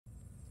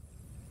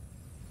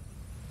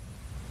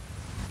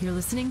You're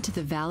listening to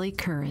the Valley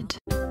Current.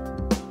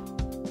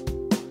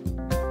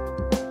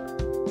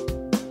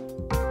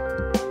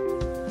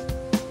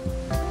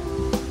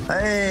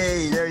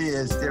 Hey, there he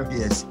is. There he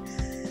is.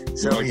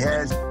 So he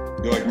has.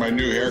 You like my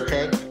new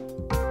haircut?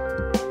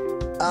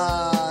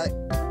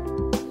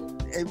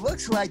 It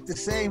looks like the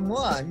same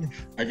one.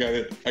 I got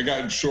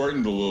it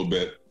shortened a little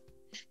bit.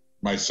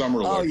 My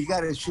summer look. Oh, you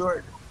got it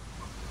short.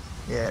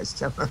 Yes.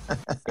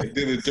 They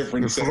did a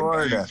different set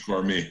of bangs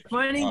for me.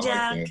 Morning,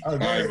 Jack.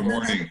 Like Hi, good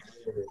morning.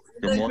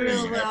 Good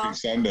morning. Happy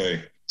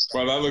Sunday.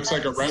 Well, that looks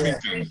like a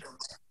Remington. Yeah.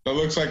 That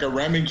looks like a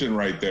Remington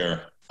right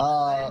there.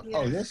 Oh,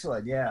 this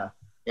one, yeah.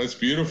 That's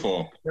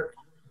beautiful.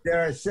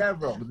 There are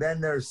several. Then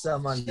there's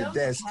some on the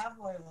desk.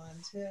 Cowboy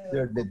one too.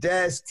 There's the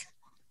desk.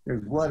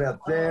 There's one up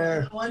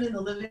there. One in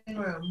the living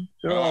room.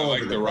 Oh, I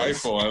like the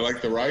rifle. I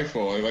like the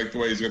rifle. I like the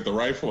way he's got the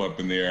rifle up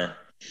in the air.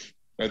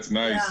 That's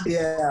nice.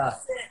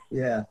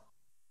 Yeah.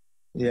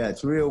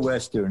 It's real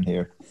Western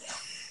here.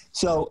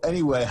 So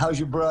anyway, how's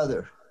your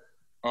brother?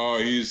 Oh,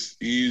 he's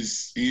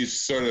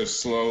sort of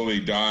slowly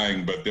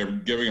dying, but they're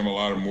giving him a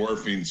lot of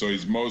morphine, so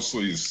he's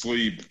mostly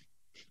asleep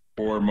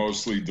or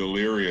mostly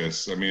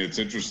delirious. I mean, it's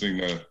interesting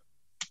to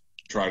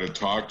try to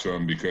talk to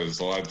him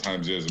because a lot of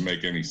times it doesn't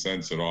make any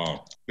sense at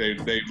all.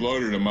 They've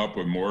loaded him up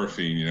with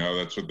morphine, you know,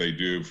 that's what they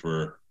do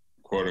for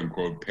quote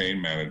unquote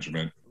pain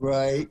management.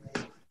 Right.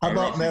 How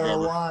about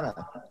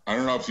marijuana? I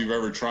don't know if you've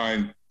ever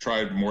tried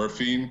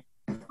morphine.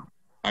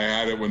 I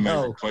had it when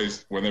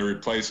they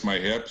replaced my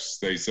hips.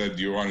 They said,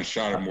 "Do you want a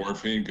shot of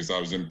morphine?" Because I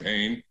was in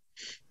pain.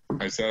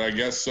 I said, "I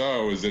guess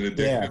so." Is it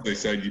addictive? Yeah. They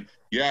said,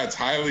 "Yeah, it's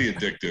highly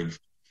addictive."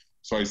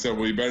 So I said,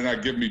 "Well, you better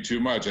not give me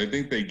too much." I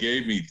think they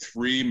gave me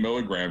 3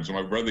 milligrams, and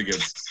my brother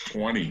gets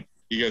 20.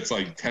 He gets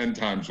like 10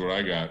 times what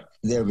I got.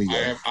 There we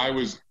go. I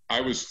was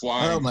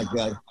flying. Oh my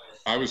God!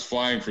 I was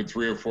flying for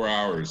 3 or 4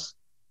 hours.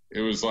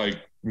 It was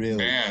like, really?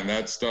 Man,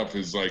 that stuff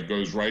is like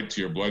goes right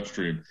to your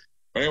bloodstream.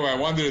 But anyway, I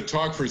wanted to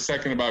talk for a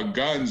second about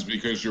guns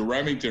because your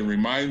Remington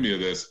reminded me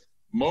of this.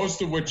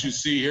 Most of what you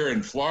see here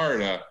in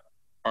Florida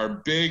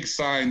are big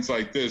signs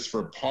like this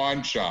for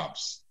pawn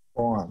shops.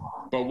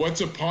 But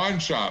what's a pawn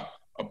shop?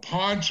 A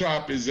pawn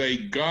shop is a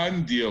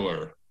gun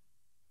dealer.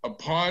 A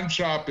pawn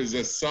shop is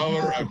a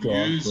seller of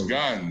used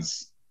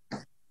guns.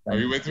 Are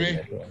you with me?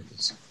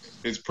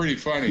 It's pretty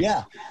funny.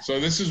 Yeah. So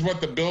this is what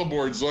the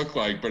billboards look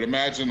like, but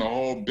imagine the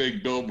whole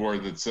big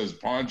billboard that says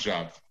pawn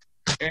shop.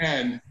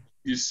 And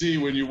you see,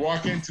 when you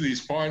walk into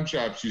these pawn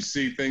shops, you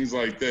see things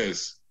like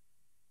this.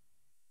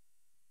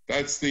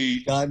 That's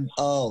the gun.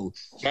 Oh,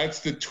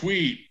 that's the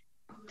tweet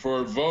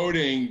for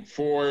voting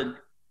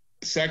for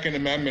Second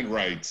Amendment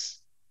rights.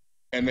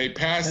 And they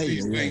pass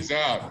these things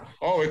out.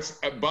 Oh,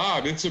 it's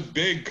Bob, it's a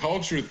big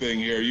culture thing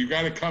here. You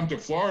got to come to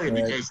Florida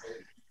because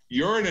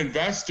you're an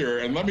investor.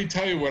 And let me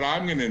tell you what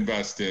I'm going to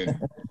invest in.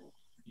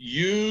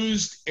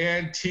 Used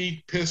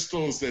antique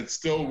pistols that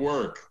still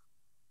work.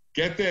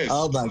 Get this.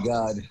 Oh, my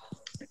God.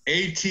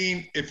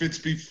 If it's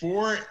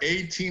before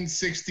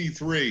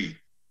 1863,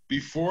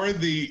 before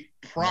the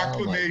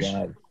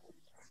proclamation,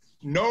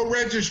 no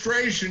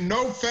registration,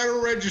 no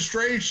federal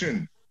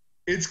registration.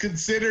 It's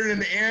considered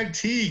an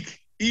antique.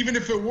 Even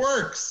if it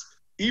works,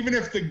 even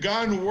if the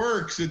gun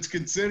works, it's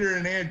considered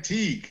an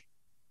antique.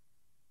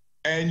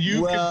 And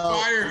you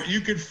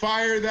could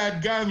fire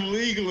that gun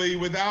legally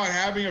without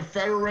having a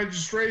federal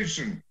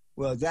registration.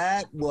 Well,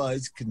 that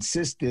was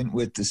consistent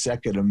with the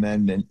Second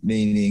Amendment,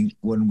 meaning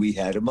when we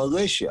had a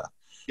militia.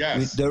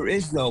 Yes. There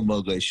is no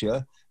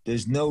militia.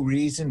 There's no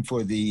reason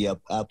for the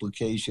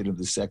application of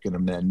the Second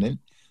Amendment.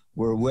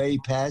 We're way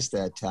past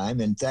that time.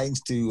 And thanks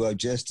to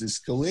Justice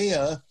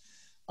Scalia,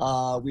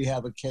 we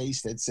have a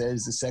case that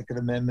says the Second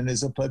Amendment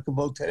is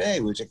applicable today,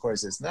 which of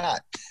course it's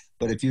not.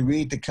 But if you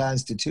read the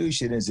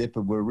Constitution as if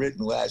it were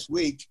written last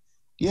week,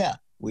 yeah,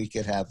 we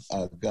could have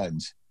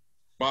guns.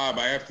 Bob,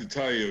 I have to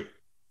tell you,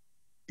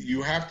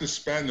 you have to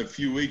spend a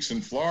few weeks in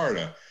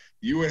Florida.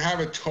 You would have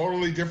a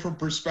totally different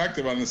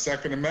perspective on the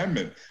Second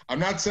Amendment. I'm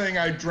not saying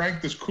I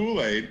drank this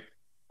Kool-Aid,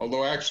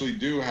 although I actually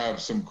do have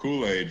some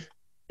Kool-Aid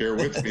here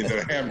with me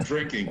that I am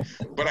drinking.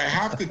 But I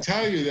have to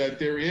tell you that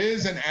there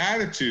is an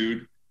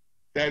attitude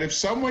that if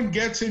someone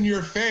gets in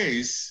your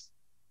face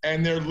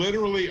and they're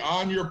literally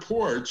on your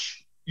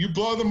porch, you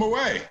blow them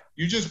away.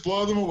 You just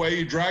blow them away.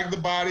 You drag the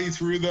body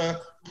through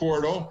the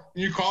portal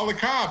and you call the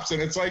cops.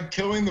 And it's like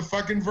killing the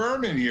fucking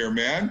vermin here,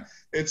 man.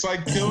 It's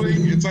like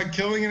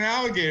killing an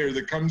alligator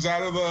that comes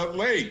out of the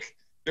lake.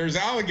 There's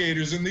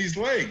alligators in these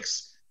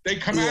lakes. They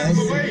come out of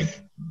the lake.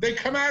 They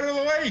come out of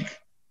the lake.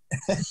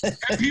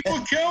 And people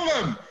kill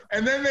them.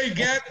 And then they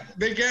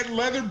get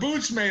leather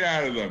boots made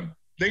out of them.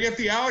 They get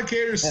the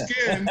alligator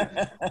skin,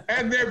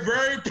 and they're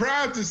very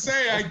proud to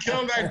say, "I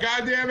killed that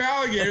goddamn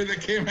alligator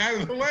that came out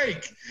of the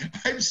lake."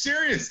 I'm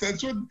serious.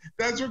 That's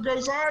what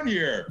goes on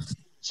here.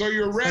 So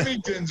your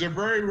Remingtons are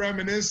very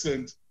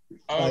reminiscent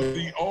of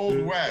the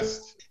Old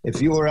West.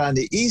 If you were on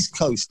the east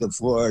coast of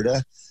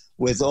Florida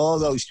with all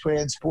those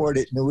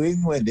transported New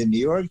England and New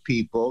York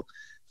people,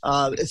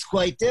 it's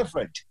quite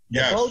different.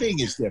 Yes. The voting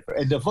is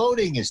different, and the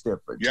voting is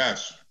different.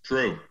 Yes,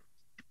 true.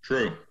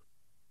 Yeah.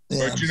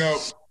 But, you know,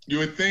 you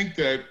would think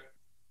that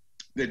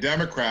the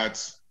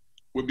Democrats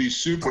would be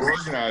super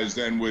organized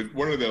and would,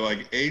 what are they,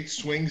 like 8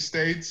 swing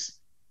states?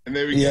 And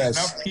they would get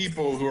enough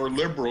people who are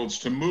liberals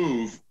to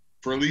move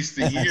for at least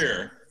a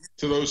year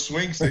to those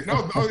swing states.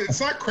 No,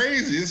 it's not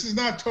crazy. This is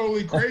not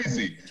totally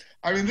crazy.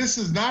 I mean, this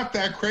is not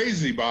that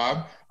crazy,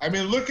 Bob. I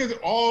mean, look at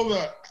all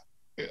the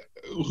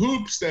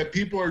hoops that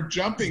people are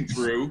jumping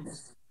through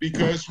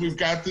because we've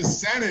got the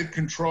Senate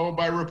controlled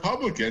by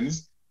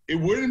Republicans. It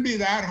wouldn't be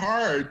that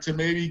hard to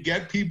maybe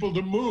get people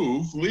to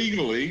move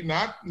legally,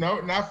 not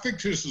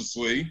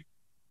fictitiously,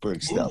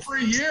 move for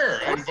a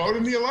year and vote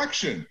in the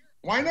election.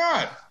 Why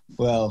not?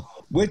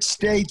 Well, which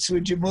states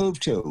would you move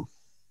to?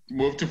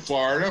 Move to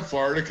Florida.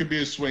 Florida could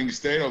be a swing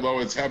state, although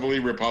it's heavily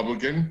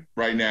Republican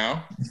right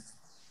now.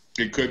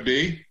 It could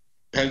be.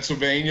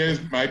 Pennsylvania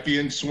might be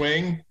in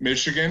swing.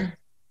 Michigan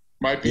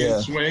might be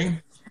in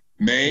swing.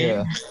 Maine.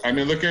 Yeah. I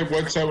mean, look at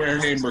what's her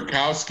name.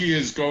 Murkowski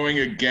is going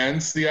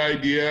against the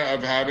idea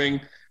of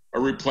having a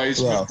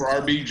replacement for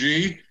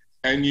RBG.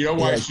 And you know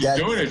why she's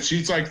doing it?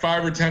 She's like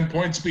 5 or 10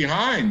 points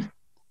behind.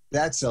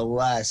 That's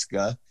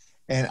Alaska.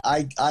 And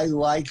I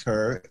like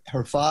her.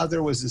 Her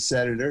father was a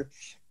senator.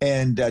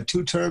 And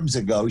 2 terms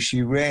ago,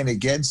 she ran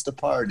against the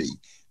party.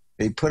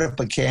 They put up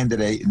a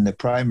candidate in the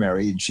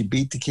primary, and she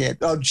beat the candidate.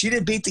 Oh, she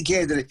didn't beat the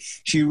candidate.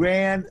 She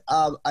ran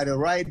at a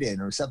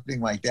write-in or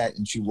something like that,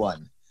 and she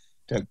won.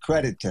 To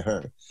credit to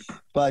her.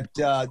 But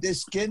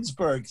this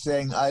Ginsburg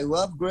thing, I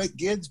love Greg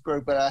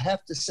Ginsburg, but I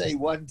have to say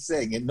one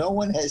thing, and no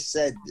one has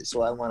said this,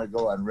 so I want to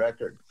go on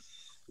record.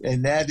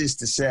 And that is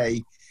to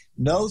say,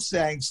 no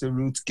thanks to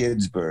Ruth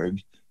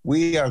Ginsburg,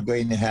 we are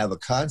going to have a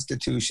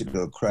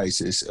constitutional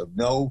crisis of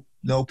no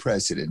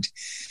president.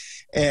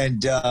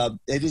 And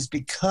it is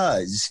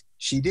because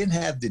she didn't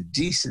have the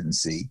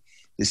decency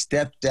to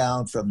step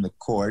down from the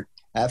court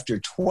after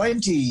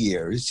 20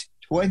 years,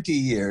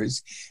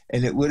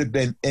 and it would have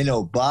been in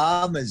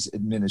Obama's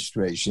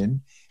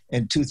administration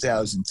in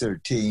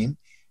 2013,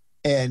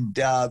 and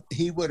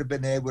he would have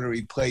been able to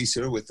replace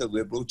her with a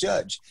liberal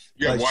judge.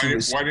 Yeah, why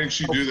didn't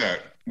she do that?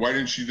 Why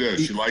didn't she do that?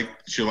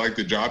 She liked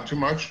the job too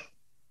much?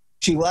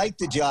 She liked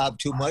the job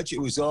too much. It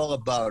was all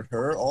about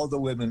her, all the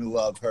women who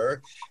love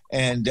her,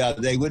 and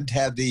they wouldn't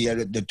have the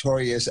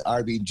Notorious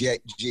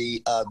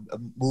RBG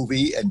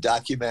movie and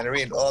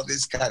documentary and all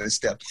this kind of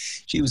stuff.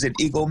 She was an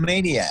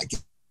egomaniac.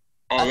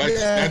 Oh,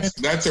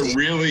 that's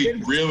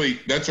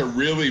a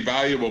really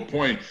valuable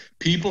point.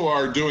 People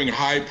are doing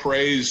high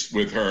praise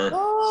with her,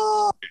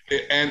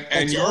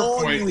 and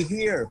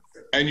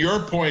your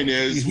point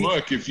is,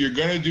 look, if you're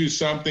going to do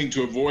something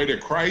to avoid a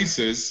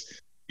crisis,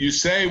 you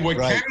say what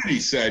Kennedy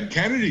said.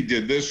 Kennedy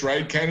did this,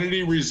 right?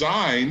 Kennedy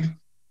resigned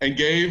and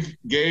gave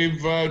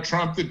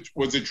Trump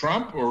was it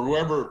Trump or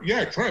whoever?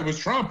 Yeah, it was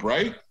Trump,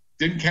 right?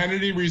 Didn't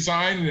Kennedy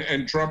resign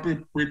and Trump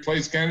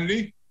replace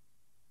Kennedy?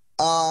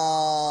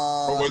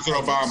 Or was it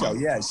Obama? So,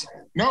 yes.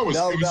 No, it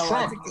was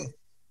Trump.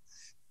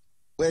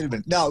 Wait a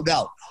minute. No.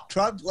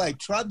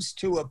 Trump's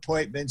 2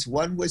 appointments,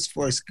 one was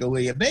for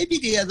Scalia. Maybe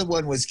the other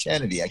one was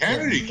Kennedy.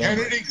 Kennedy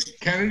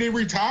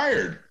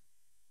retired.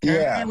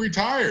 Kennedy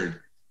retired.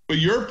 But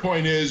your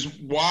point is,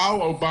 while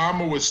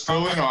Obama was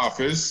still in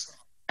office,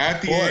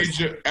 at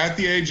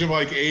the age of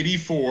like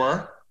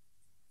 84,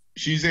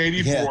 she's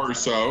 84 or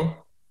so,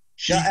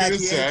 she could have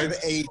said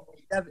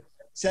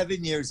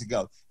 7 years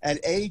ago. At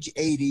age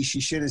 80,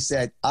 she should have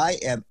said, I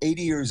am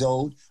 80 years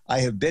old. I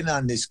have been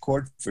on this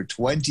court for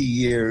 20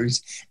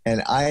 years,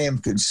 and I am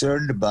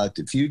concerned about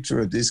the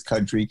future of this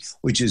country,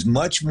 which is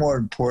much more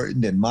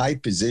important than my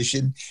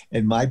position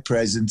and my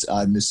presence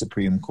on the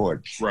Supreme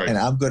Court. Right. And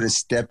I'm going to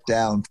step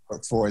down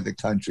for the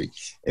country.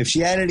 If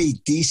she had any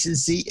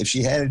decency, if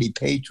she had any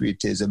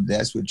patriotism,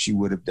 that's what she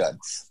would have done.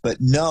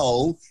 But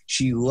no,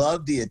 she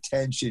loved the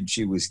attention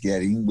she was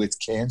getting, with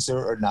cancer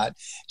or not.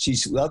 She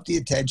loved the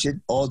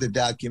attention, all the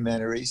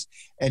documentaries.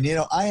 And,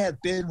 I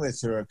have been with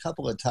her a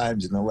couple of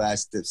times in the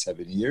last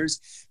 7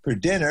 years for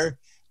dinner,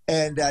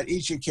 and at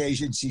each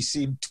occasion she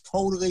seemed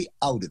totally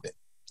out of it.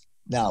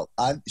 Now,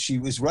 she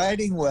was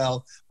writing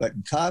well, but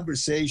in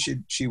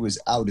conversation, she was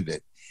out of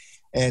it.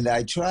 And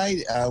I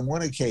tried on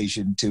one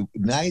occasion to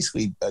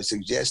nicely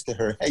suggest to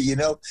her, hey,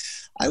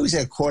 I was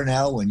at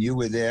Cornell when you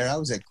were there. I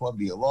was at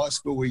Columbia Law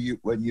School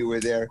when you were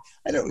there.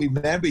 I don't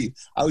remember you.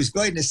 I was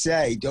going to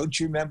say, don't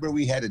you remember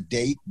we had a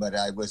date? But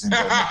I wasn't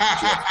going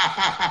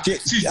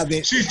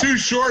to. She's too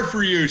short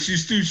for you.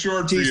 She's too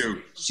short for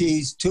you.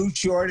 She's too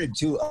short and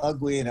too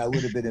ugly, and I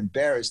would have been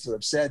embarrassed to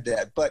have said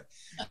that. But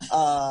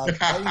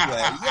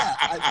anyway,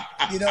 yeah.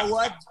 You know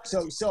what?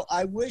 So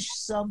I wish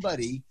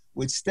somebody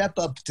would step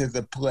up to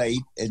the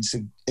plate and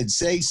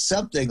say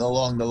something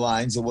along the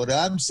lines of what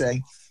I'm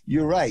saying.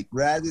 You're right,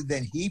 rather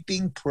than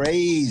heaping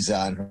praise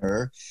on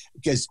her,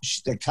 because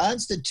the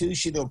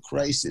constitutional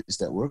crisis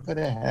that we're going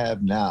to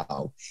have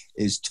now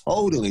is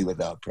totally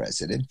without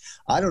precedent.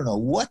 I don't know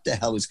what the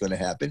hell is going to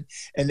happen,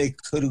 and it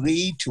could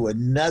lead to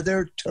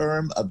another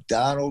term of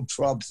Donald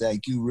Trump.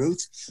 Thank you,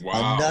 Ruth.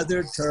 Wow.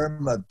 Another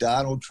term of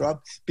Donald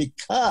Trump,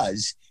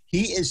 because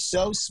he is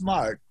so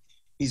smart.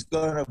 he's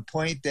going to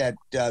appoint that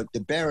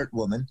the Barrett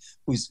woman,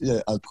 who's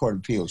a court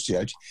of appeals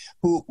judge,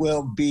 who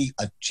will be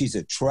she's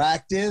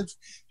attractive,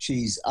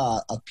 she's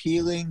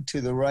appealing to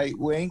the right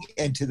wing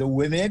and to the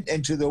women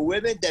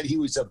that he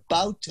was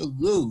about to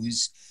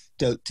lose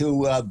to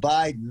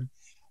Biden,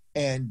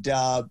 and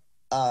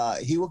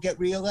he will get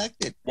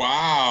reelected.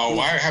 Wow,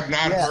 I have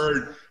not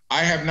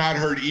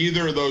heard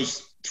either of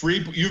those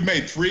three. You've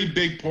made three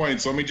big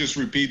points. Let me just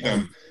repeat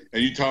them,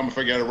 and you tell them if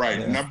I get it right.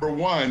 Yeah. Number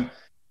one,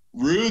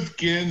 Ruth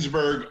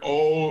Ginsburg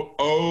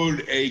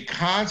owed a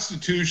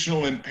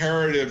constitutional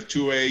imperative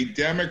to a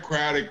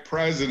Democratic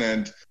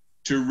president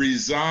to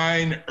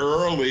resign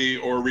early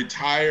or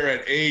retire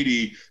at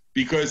 80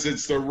 because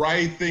it's the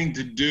right thing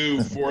to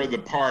do for the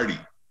party.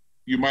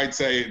 You might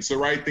say it's the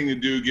right thing to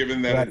do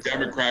given that a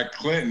Democrat,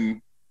 Clinton,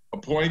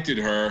 appointed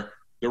her.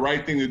 The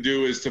right thing to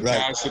do is to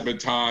pass the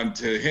baton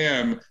to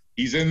him.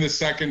 He's in the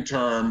second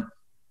term.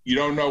 You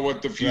don't know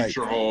what the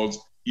future holds.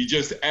 You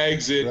just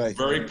exit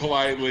very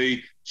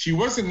politely. She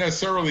wasn't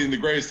necessarily in the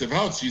greatest of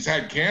health. She's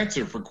had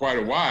cancer for quite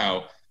a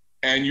while.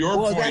 And your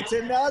point, that's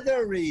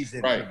another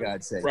reason, for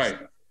God's sake. Right.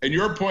 And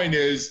your point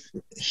is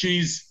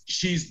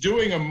she's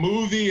doing a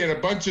movie and a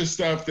bunch of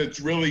stuff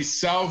that's really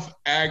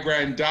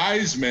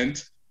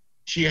self-aggrandizement.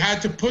 She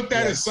had to put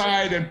that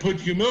aside and put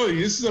humility.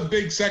 This is a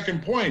big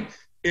second point.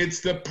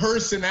 It's the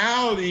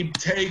personality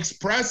takes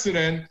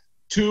precedent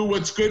to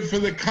what's good for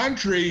the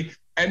country.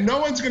 And no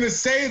one's going to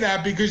say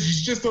that because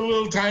she's just a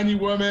little tiny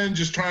woman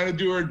just trying to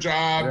do her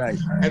job. Right.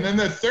 And then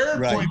the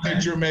third point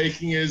that you're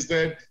making is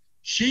that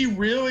she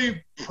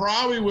really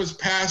probably was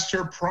past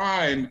her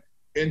prime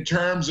in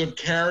terms of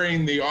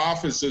carrying the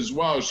office as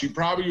well. She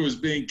probably was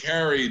being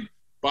carried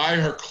by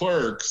her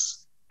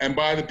clerks and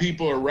by the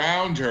people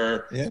around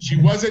her. Yeah. She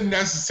wasn't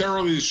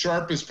necessarily the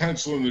sharpest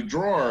pencil in the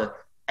drawer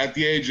at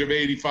the age of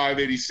 85,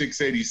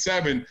 86,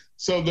 87.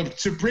 So the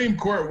Supreme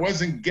Court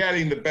wasn't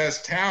getting the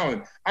best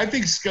talent. I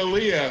think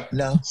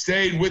Scalia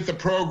stayed with the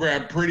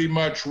program pretty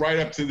much right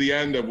up to the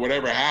end of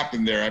whatever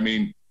happened there. I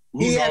mean,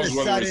 who knows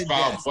whether it was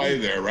foul play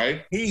there,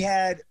 right? He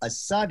had a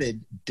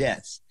sudden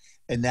death.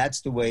 And that's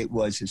the way it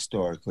was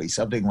historically.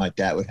 Something like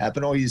that would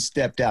happen, or you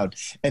step down.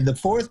 And the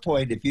fourth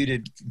point, if you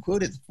didn't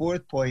conclude it, the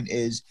fourth point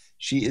is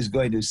she is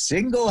going to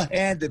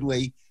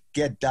single-handedly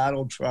get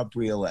Donald Trump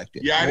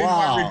reelected. Yeah, I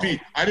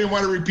didn't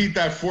want to repeat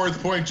that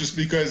fourth point just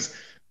because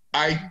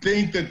I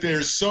think that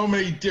there's so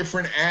many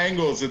different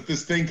angles that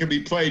this thing can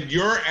be played.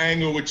 Your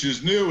angle, which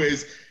is new,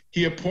 is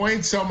he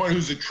appoints someone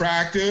who's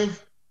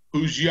attractive,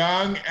 who's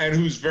young, and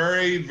who's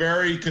very,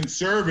 very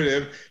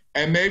conservative.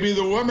 And maybe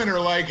the women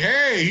are like,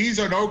 hey, he's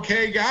an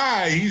okay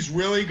guy. He's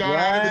really gone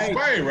out of his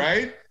way,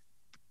 right?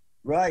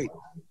 Right.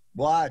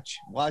 Watch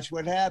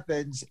what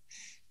happens.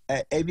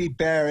 Amy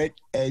Barrett,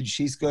 and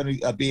she's going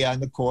to be on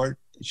the court.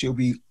 She'll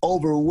be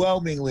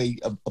overwhelmingly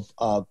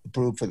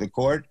approved for the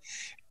court.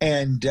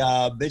 And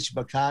Mitch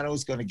McConnell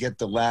is going to get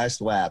the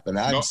last lap. And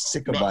I'm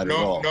sick about it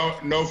all.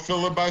 No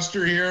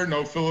filibuster here?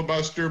 No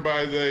filibuster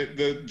by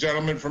the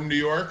gentleman from New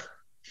York?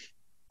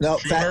 No,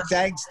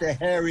 thanks to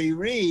Harry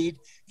Reid.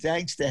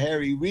 Thanks to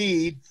Harry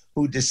Reid,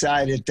 who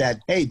decided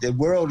that, hey, the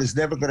world is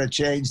never going to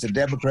change. The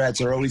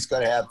Democrats are always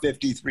going to have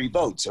 53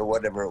 votes or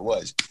whatever it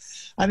was.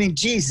 I mean,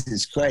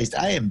 Jesus Christ,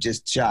 I am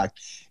just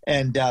shocked.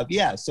 And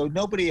so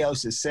nobody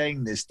else is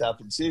saying this stuff.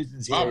 And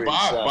Susan's here.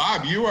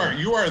 Bob, you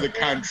are the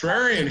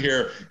contrarian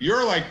here.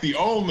 You're like the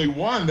only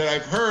one that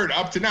I've heard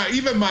up to now.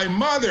 Even my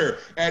mother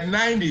at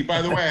 90,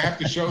 by the way, I have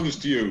to show this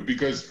to you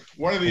because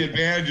one of the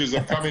advantages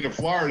of coming to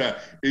Florida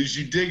is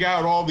you dig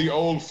out all the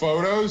old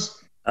photos.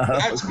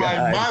 That's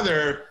my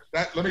mother.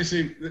 Let me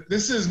see.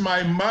 This is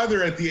my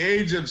mother at the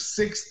age of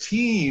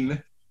 16.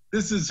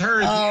 This is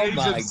her at the age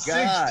of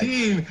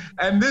 16.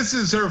 And this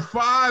is her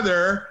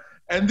father.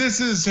 And this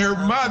is her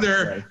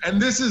mother.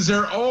 And this is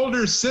her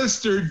older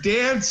sister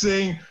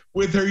dancing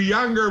with her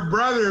younger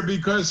brother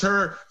because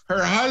her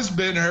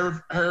husband, her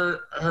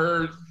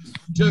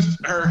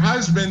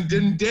husband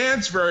didn't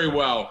dance very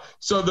well.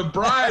 So the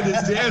bride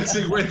is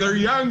dancing with her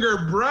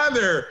younger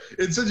brother.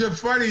 It's such a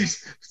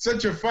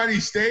funny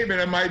statement.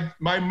 And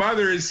my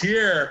mother is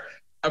here.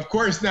 Of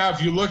course, now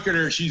if you look at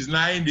her, she's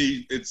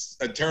 90. It's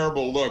a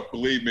terrible look,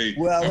 believe me.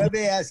 Well, let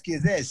me ask you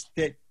this.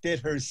 Did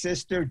her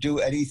sister do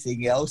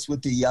anything else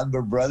with the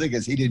younger brother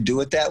because he didn't do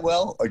it that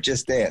well, or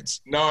just dance?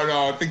 No,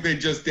 I think they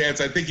just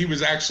danced. I think he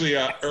was actually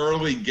an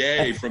early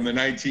gay from the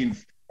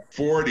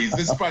 1940s.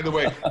 This, by the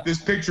way, this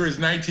picture is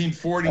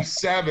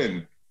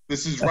 1947.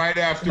 This is right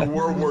after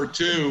World War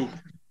II.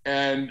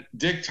 And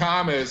Dick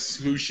Thomas,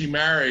 who she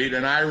married,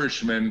 an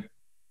Irishman,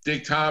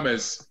 Dick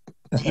Thomas,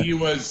 he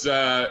was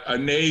a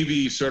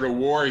Navy sort of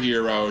war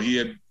hero. He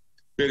had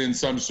been in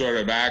some sort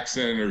of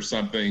accident or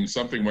something.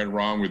 Something went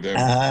wrong with him.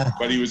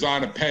 But he was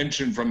on a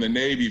pension from the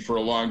Navy for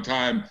a long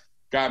time,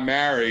 got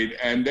married,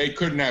 and they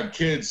couldn't have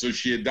kids, so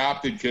she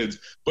adopted kids.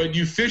 But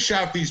you fish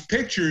out these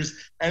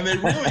pictures, and they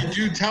really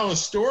do tell a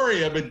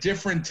story of a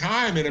different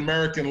time in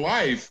American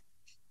life.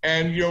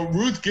 And,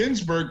 Ruth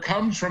Ginsburg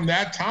comes from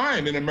that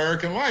time in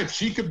American life.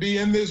 She could be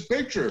in this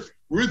picture.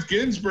 Ruth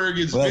Ginsburg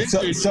is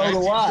vintage so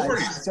do I.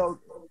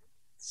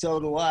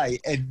 So do I.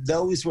 And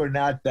those were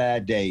not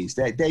bad days.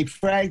 They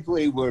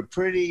frankly were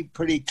pretty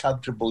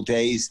comfortable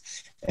days.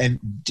 And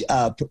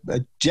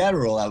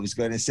General, I was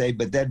going to say,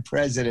 but then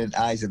President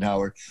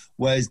Eisenhower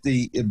was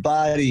the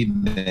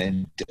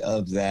embodiment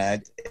of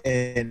that,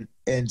 and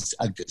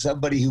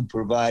somebody who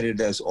provided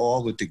us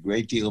all with a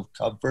great deal of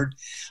comfort.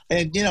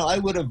 And I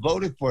would have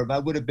voted for him. I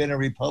would have been a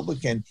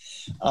Republican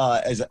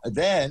as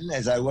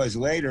I was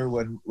later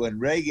when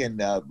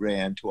Reagan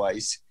ran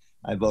twice.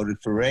 I voted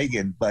for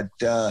Reagan, but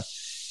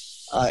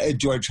and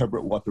George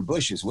Herbert Walker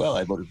Bush as well.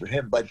 I voted for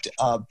him. But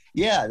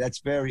yeah, that's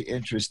very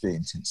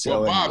interesting.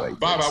 So, well,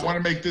 Bob, I want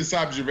to make this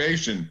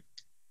observation.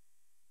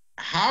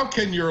 How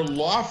can your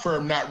law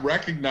firm not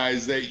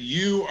recognize that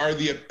you are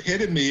the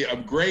epitome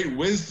of great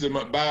wisdom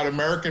about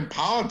American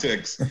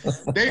politics?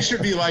 They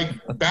should be like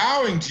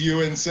bowing to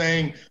you and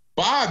saying,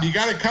 Bob, you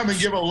got to come and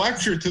give a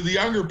lecture to the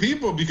younger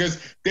people because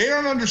they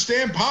don't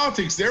understand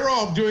politics. They're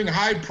all doing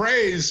high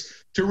praise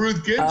to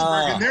Ruth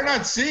Ginsburg, and they're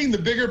not seeing the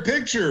bigger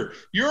picture.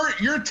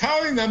 You're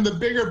telling them the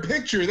bigger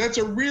picture. That's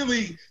a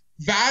really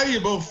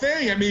valuable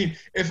thing. I mean,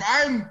 if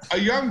I'm a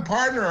young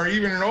partner or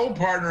even an old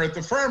partner at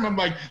the firm, I'm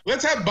like,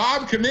 let's have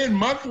Bob come in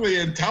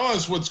monthly and tell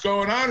us what's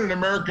going on in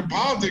American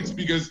politics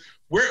because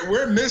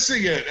we're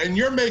missing it. And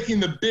you're making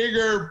the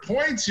bigger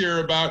points here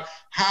about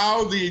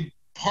how the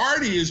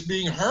party is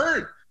being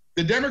hurt.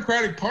 The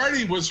Democratic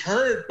Party was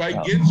hurt by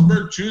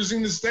Ginsburg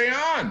choosing to stay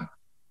on.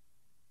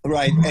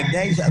 Right, and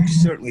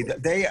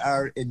they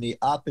are in the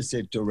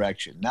opposite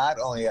direction. Not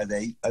only are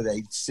they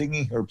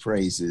singing her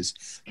praises,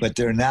 but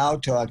they're now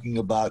talking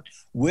about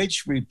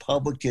which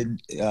Republican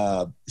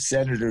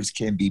senators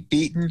can be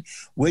beaten,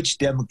 which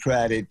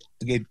Democratic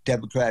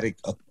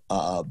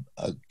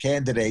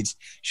candidates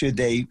should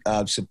they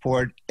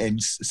support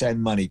and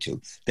send money to.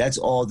 That's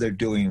all they're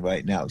doing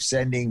right now,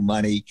 sending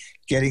money,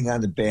 getting on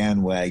the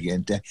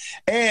bandwagon.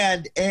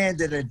 And in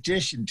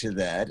addition to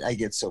that, I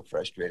get so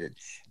frustrated.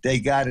 They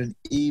got an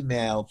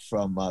email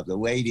from the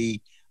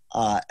lady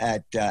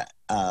at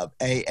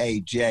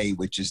AAJ,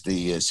 which is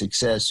the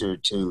successor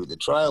to the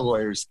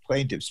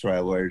plaintiffs'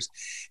 trial lawyers,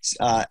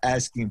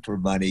 asking for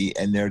money,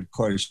 and they're, of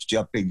course,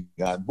 jumping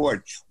on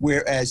board.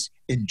 Whereas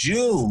in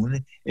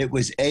June, it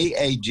was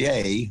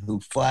AAJ who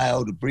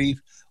filed a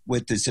brief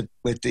with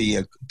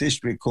the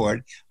district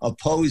court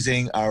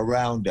opposing our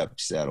Roundup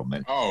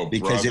settlement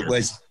because it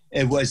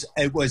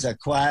was a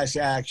class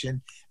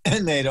action,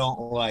 and they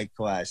don't like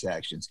class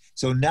actions.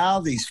 So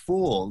now these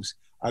fools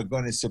are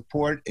going to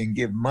support and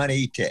give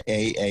money to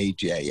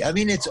AAJ. I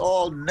mean, it's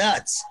all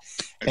nuts.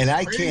 And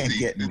I can't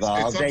get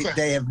involved.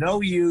 They have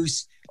no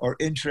use or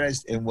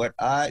interest in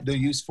no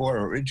use for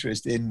or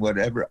interest in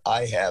whatever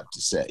I have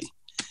to say.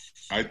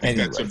 I think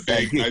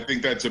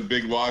that's a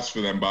big loss for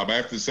them, Bob, I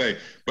have to say.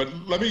 But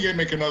let me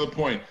make another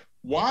point.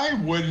 Why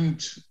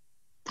wouldn't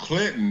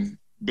Clinton,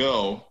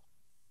 Bill,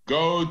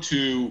 go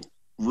to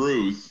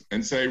Ruth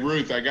and say,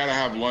 Ruth, I got to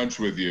have lunch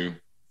with you.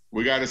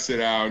 We got to sit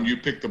down. You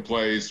pick the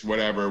place,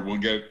 whatever. We'll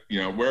get,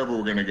 wherever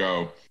we're going to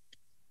go.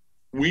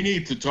 We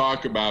need to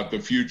talk about the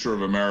future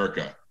of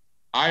America.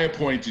 I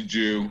appointed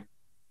you.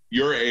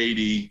 You're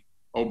 80.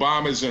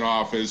 Obama's in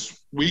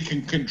office. We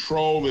can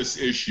control this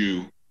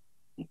issue.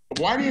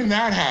 Why didn't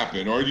that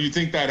happen? Or do you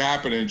think that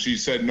happened and she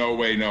said, no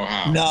way, no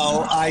how?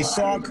 No, I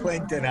saw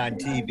Clinton on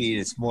TV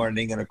this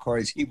morning, and of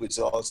course, he was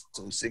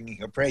also singing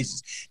her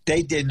praises.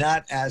 They did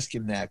not ask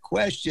him that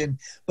question,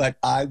 but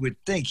I would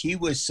think he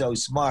was so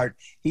smart.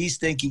 He's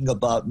thinking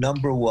about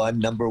number one.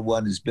 Number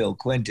one is Bill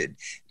Clinton.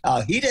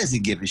 He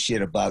doesn't give a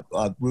shit about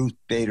Ruth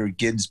Bader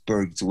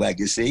Ginsburg's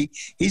legacy.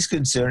 He's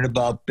concerned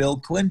about Bill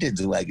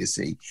Clinton's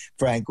legacy,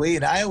 frankly.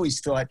 And I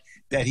always thought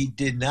that he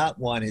did not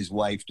want his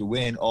wife to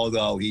win,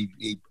 although he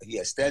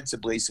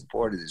ostensibly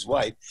supported his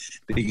wife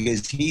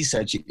because he's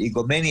such an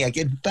egomaniac.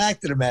 And the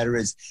fact of the matter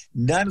is,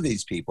 none of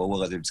these people,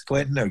 whether it's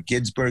Clinton or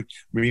Ginsburg,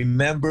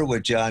 remember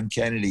what John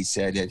Kennedy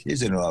said at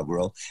his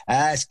inaugural: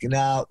 ask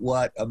not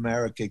what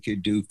America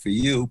could do for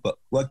you, but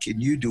what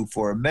can you do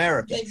for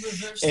America?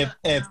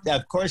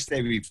 Of course,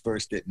 they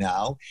reversed it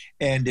now.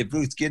 And if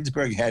Ruth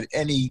Ginsburg had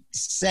any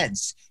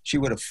sense, she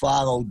would have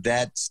followed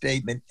that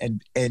statement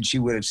and she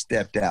would have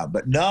stepped down.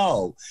 But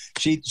no,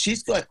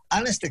 she's got,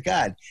 honest to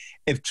God,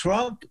 if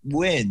Trump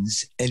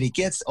wins and he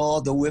gets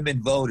all the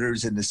women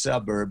voters in the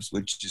suburbs,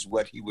 which is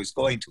what he was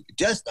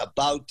just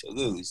about to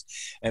lose,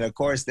 and of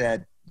course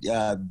that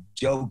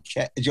Joe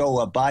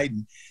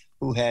Biden,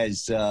 who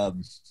has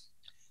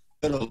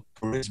little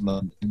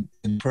charisma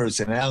and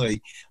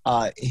personality,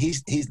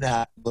 he's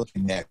not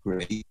looking that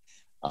great.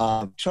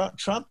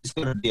 Trump is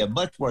going to be a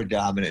much more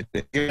dominant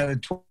figure. On the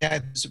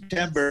 29th of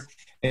September,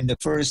 in the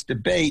first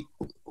debate,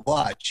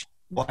 watch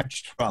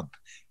Trump.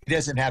 He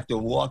doesn't have to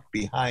walk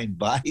behind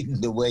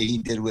Biden the way he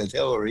did with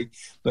Hillary,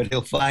 but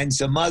he'll find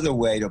some other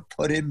way to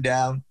put him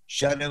down,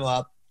 shut him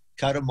up,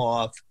 cut him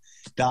off,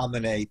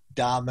 dominate,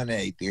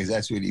 because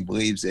that's what he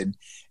believes in.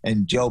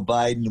 And Joe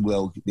Biden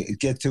will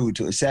get through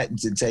to a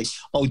sentence and say,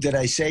 "Oh, did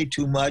I say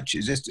too much?"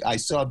 Is this? I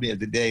saw him the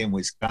other day in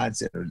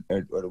Wisconsin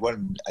or the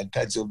one in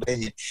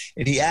Pennsylvania,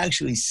 and he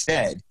actually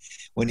said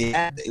when he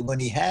had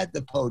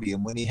the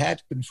podium, when he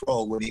had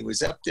control, when he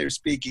was up there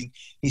speaking,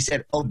 he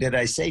said, "Oh, did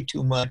I say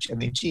too much?" I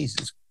mean,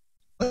 Jesus.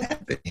 What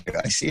happened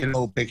here? I see an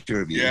old picture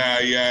of you.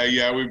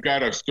 Yeah. We've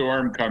got a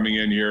storm coming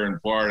in here in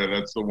Florida.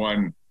 That's the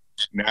one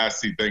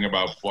nasty thing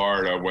about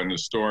Florida. When the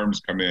storms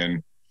come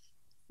in,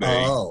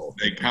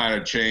 they kind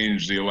of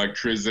change the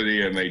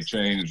electricity and they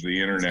change the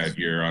internet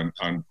here,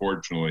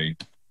 unfortunately.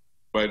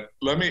 But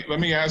let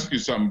me ask you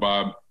something,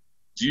 Bob.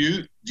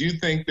 Do you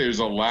think there's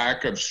a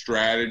lack of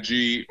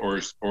strategy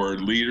or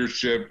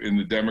leadership in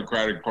the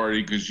Democratic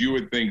Party? Because you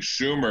would think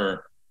Schumer,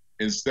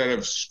 instead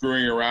of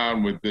screwing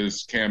around with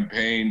this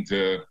campaign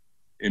to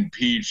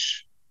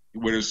impeach,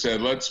 would have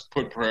said, let's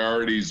put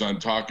priorities on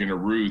talking to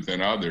Ruth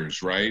and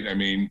others, right? I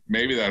mean,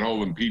 maybe that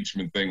whole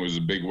impeachment thing was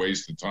a big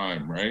waste of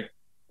time, right?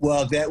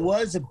 Well, that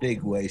was a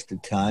big waste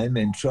of time,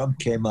 and Trump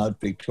came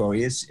out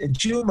victorious. And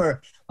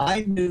Schumer, I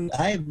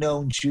have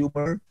known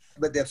Schumer,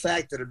 but the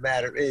fact of the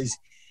matter is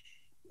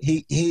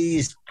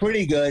he's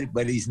pretty good,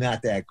 but he's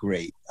not that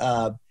great.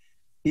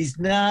 He's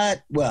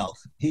not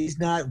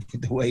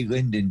the way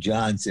Lyndon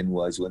Johnson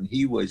was when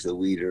he was the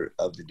leader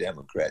of the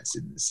Democrats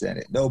in the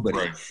Senate.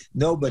 Nobody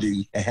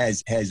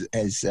has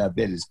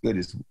been as good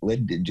as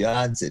Lyndon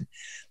Johnson.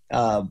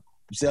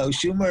 So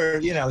Schumer,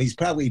 he's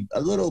probably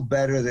a little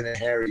better than a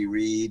Harry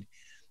Reid,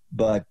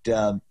 but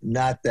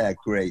not that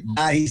great.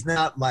 He's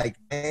not Mike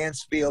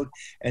Mansfield,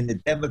 and the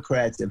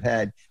Democrats have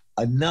had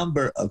a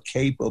number of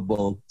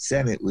capable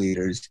Senate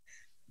leaders,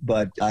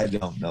 but I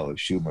don't know if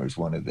Schumer is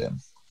one of them.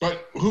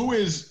 But who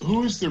is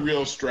the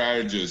real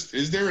strategist?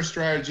 Is there a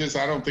strategist?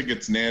 I don't think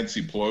it's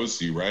Nancy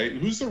Pelosi, right?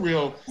 Who's the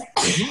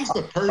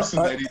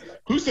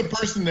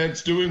person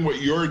that's doing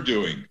what you're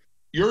doing?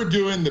 You're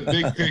doing the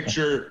big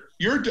picture.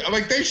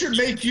 They should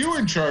make you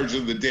in charge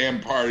of the damn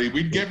party.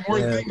 We'd get more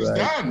things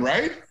done,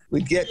 right?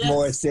 We'd get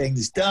more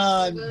things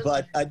done.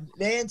 But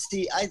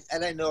Nancy, I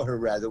know her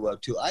rather well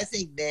too. I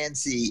think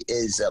Nancy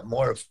is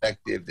more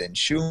effective than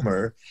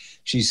Schumer.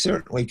 She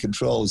certainly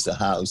controls the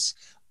House.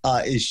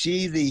 Is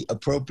she the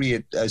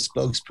appropriate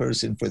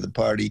spokesperson for the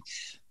party?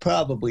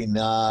 Probably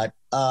not.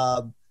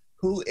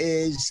 Who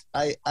is?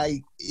 I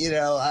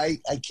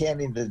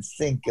can't even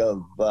think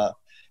of.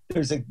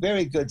 There's a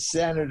very good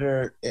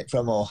senator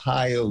from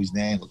Ohio whose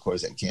name, of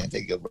course, I can't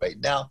think of right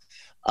now.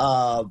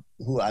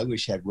 Who I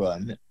wish had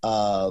run,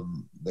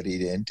 but he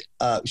didn't.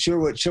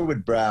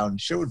 Sherwood Brown.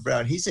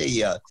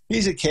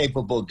 He's a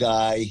capable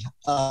guy.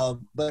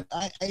 But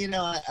I don't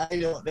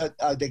know.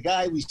 The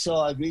guy we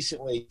saw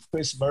recently,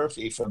 Chris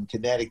Murphy from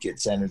Connecticut,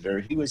 senator,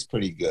 he was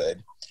pretty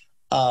good.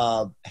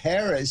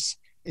 Harris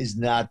is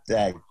not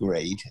that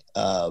great.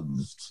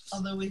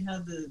 Although we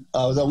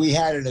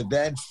had an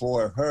event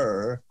for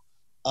her.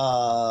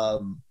 I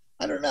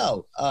don't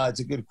know.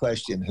 It's a good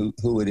question.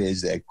 Who it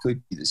is that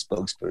could be the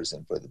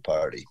spokesperson for the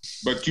party?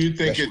 But do you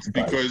think it's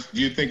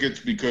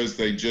because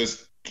they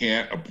just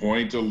can't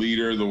appoint a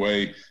leader the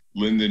way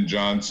Lyndon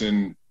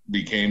Johnson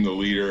became the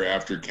leader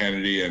after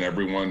Kennedy, and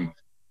everyone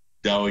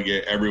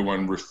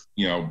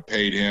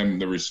paid him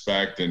the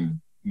respect and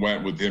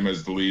went with him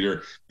as the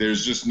leader?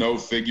 There's just no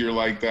figure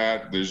like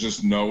that. There's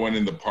just no one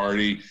in the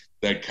party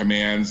that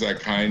commands that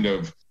kind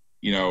of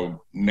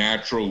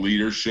natural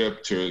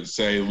leadership to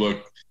say,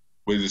 look,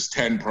 with his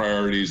 10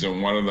 priorities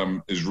and one of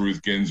them is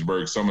Ruth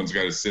Ginsburg, someone's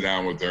got to sit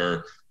down with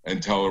her and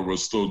tell her we'll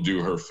still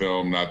do her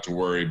film, not to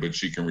worry, but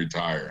she can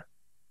retire.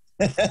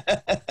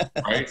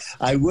 Right?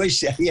 I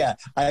wish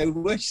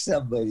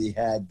somebody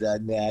had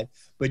done that.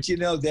 But,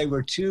 they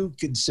were too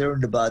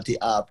concerned about the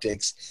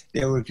optics.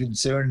 They were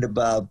concerned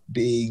about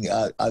being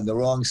on the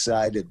wrong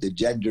side of the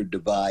gender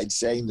divide,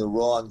 saying the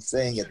wrong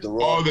thing at the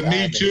wrong time. Oh, the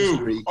Me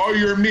Too.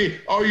 You're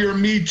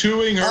Me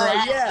Tooing her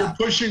out. Yeah. You're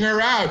pushing her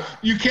out.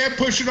 You can't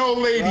push an old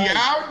lady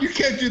out. You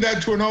can't do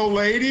that to an old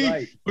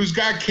lady who's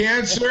got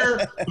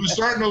cancer, who's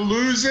starting to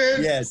lose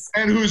it,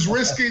 and who's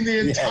risking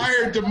the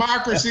entire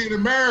democracy in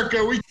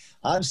America.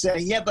 I'm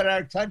saying, but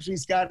our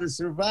country's got to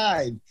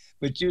survive.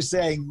 But you're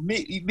saying,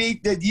 me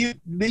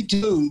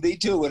too,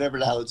 whatever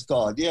the hell it's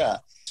called. Yeah.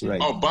 Right.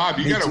 Oh, Bob,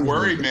 you got to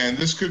worry, man.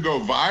 This could go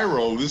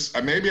viral.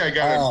 Maybe I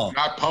got to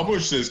not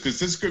publish this because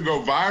this could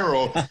go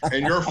viral.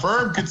 And your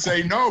firm could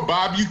say, no,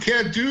 Bob, you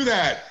can't do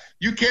that.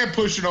 You can't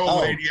push an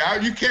old lady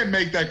out. You can't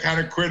make that kind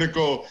of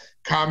critical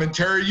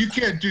commentary. You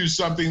can't do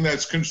something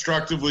that's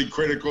constructively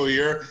critical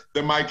here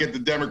that might get the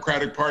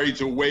Democratic Party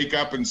to wake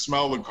up and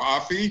smell the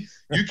coffee.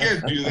 You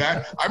can't do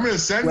that. I'm going to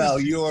send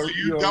this.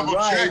 You double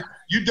check.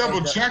 You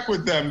double check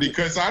with them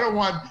because I don't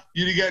want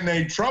you to get in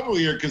any trouble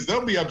here because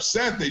they'll be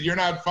upset that you're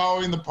not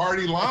following the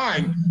party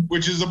line,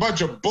 which is a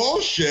bunch of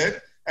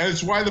bullshit. And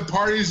it's why the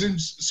party's in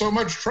so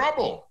much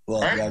trouble.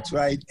 Well, that's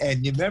right.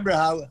 And you remember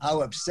how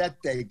upset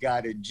they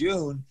got in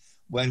June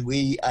when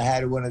we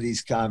had one of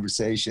these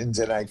conversations,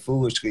 and I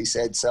foolishly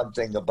said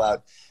something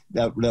about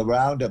the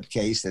Roundup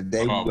case that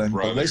they went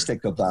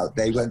ballistic about.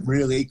 They went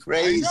really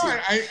crazy.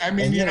 I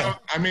mean,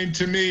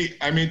 to me,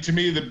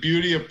 the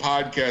beauty of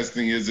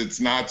podcasting is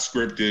it's not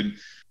scripted.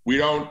 We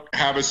don't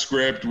have a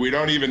script. We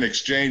don't even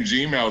exchange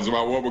emails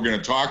about what we're going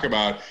to talk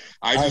about.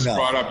 You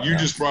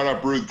just brought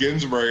up Ruth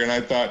Ginsburg, and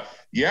I thought,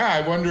 yeah,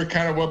 I wonder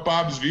kind of what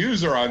Bob's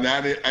views are on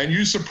that. And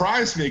you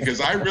surprised me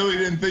because I really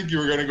didn't think you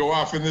were going to go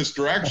off in this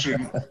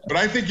direction. But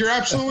I think you're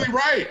absolutely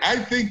right. I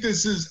think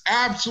this is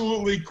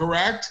absolutely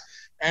correct.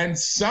 And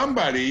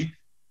somebody,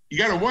 you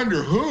got to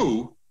wonder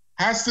who,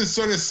 has to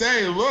sort of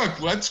say,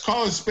 look, let's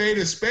call a spade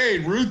a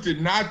spade. Ruth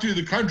did not do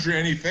the country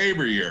any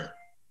favor here.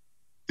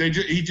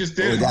 He just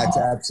did. Oh, that's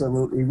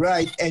absolutely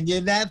right. And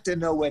you have to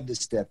know when to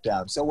step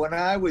down. So when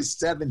I was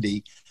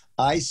 70,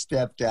 I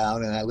stepped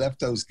down and I left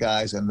those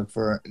guys in the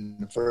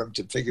firm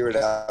to figure it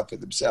out for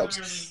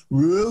themselves.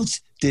 Ruth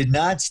did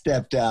not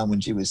step down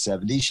when she was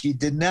 70. She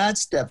did not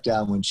step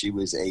down when she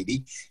was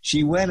 80.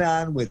 She went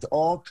on with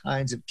all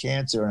kinds of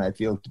cancer, and I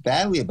feel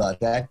badly about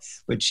that.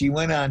 But she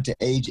went on to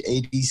age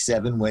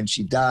 87 when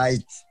she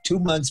died 2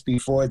 months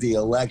before the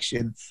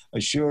election,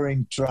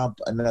 assuring Trump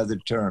another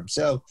term.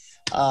 So,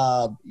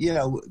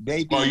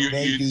 maybe. Well,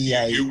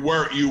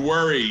 you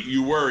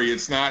worry.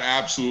 It's not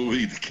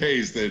absolutely the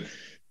case that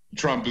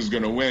Trump is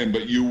going to win,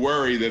 but you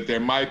worry that there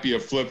might be a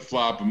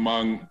flip-flop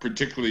among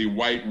particularly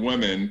white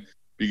women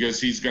because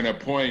he's going to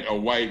appoint a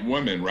white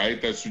woman,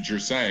 right? That's what you're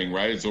saying,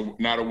 right? It's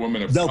not a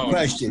woman of color,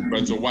 question, but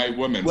it's a white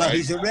woman, well, right?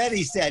 he's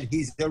already said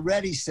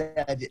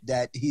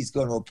that he's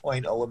going to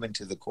appoint a woman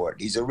to the court.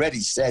 He's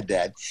already said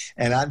that,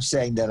 and I'm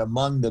saying that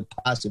among the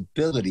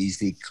possibilities,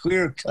 the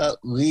clear-cut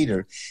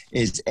leader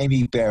is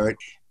Amy Barrett.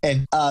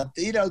 And,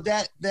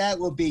 that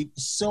will be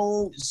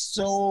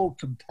so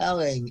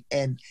compelling.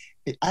 And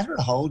I don't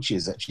know how old she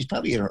is. She's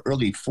probably in her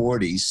early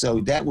 40s. So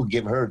that will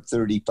give her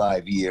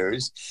 35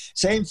 years.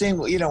 Same thing,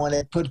 when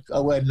they put,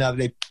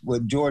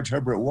 when George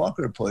Herbert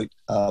Walker put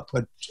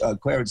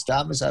Clarence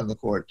Thomas on the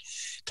court,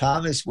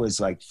 Thomas was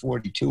like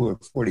 42 or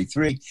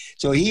 43.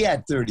 So he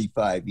had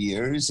 35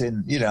 years.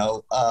 And,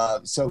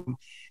 so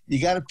you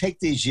got to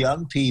pick these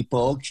young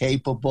people,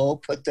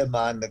 capable, put them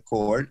on the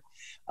court.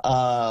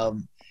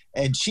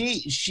 And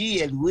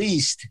she at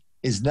least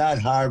is not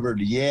Harvard,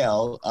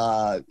 Yale.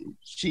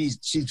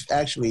 She's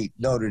actually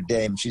Notre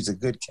Dame. She's a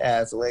good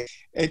Catholic.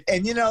 And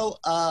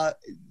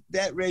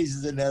that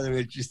raises another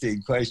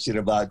interesting question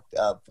about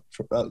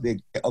the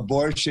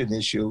abortion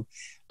issue.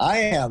 I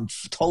am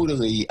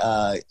totally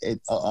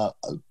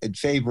in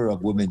favor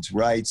of women's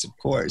rights, of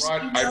course.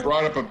 I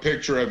brought up a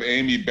picture of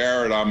Amy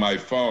Barrett on my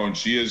phone.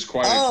 She is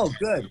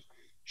good.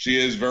 She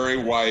is very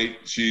white.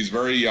 She's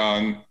very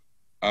young.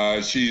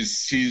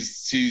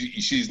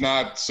 She's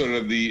not sort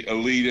of the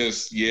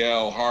elitist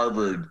Yale,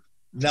 Harvard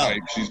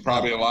type. She's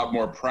probably a lot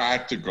more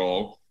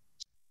practical.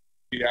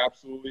 You're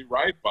absolutely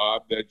right,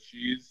 Bob, that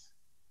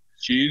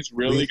she's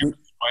really going to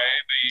sway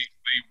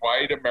the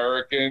white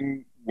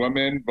American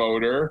woman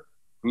voter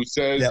who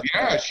says,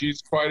 yeah,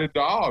 she's quite a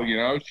doll.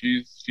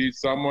 She's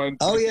someone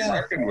to be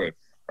reckoned with,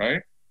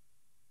 right?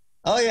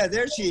 Oh yeah,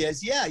 there she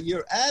is. Yeah,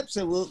 you're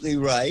absolutely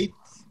right.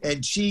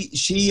 And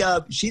she's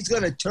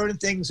going to turn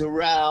things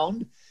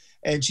around,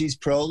 and she's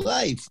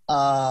pro-life.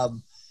 So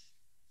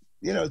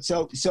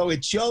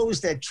it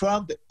shows that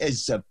Trump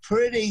is a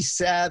pretty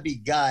savvy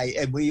guy,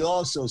 and we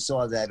also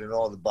saw that in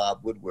all the Bob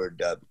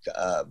Woodward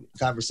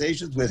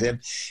conversations with him.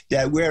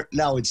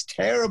 Now it's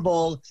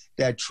terrible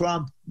that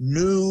Trump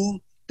knew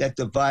that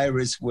the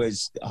virus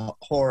was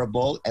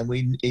horrible, and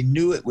he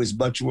knew it was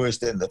much worse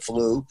than the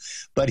flu,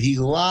 but he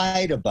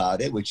lied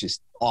about it, which is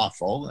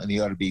awful, and he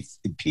ought to be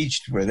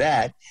impeached for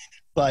that.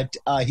 But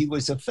he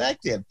was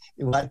effective.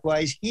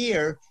 Likewise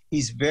here,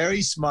 he's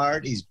very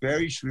smart, he's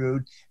very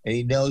shrewd, and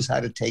he knows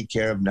how to take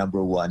care of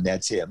number one.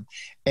 That's him.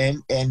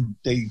 And the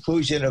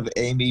inclusion of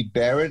Amy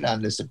Barrett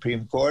on the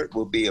Supreme Court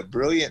will be a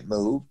brilliant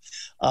move,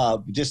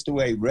 just the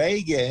way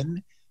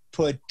Reagan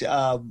put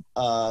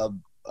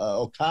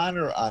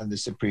O'Connor on the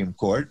Supreme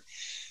Court.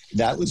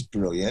 That was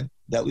brilliant.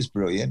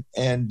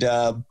 And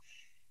you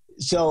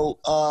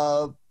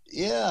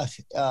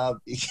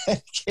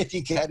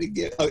got to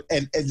give.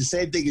 And the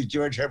same thing as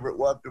George Herbert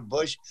Walker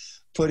Bush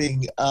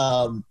putting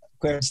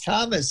Clarence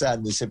Thomas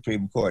on the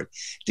Supreme Court.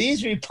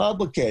 These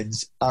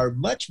Republicans are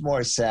much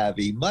more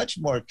savvy, much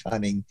more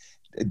cunning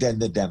than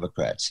the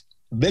Democrats.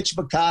 Mitch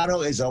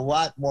McConnell is a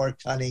lot more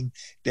cunning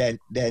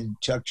than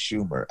Chuck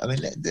Schumer. I mean,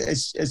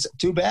 it's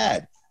too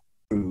bad.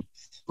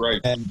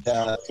 Right. And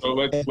so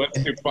let's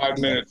give 5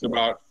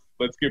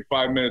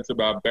 minutes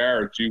about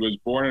Barrett. She was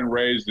born and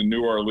raised in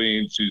New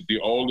Orleans. She's the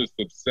oldest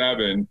of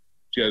 7.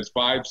 She has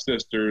 5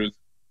 sisters.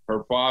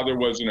 Her father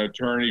was an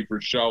attorney for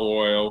Shell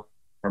Oil.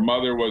 Her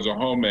mother was a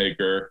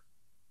homemaker.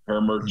 Her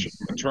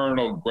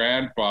maternal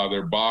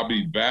grandfather,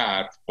 Bobby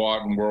Vatt,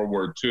 fought in World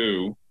War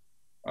II.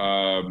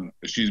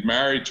 She's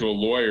married to a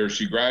lawyer.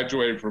 She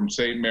graduated from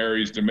St.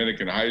 Mary's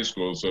Dominican High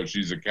School, so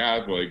she's a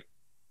Catholic.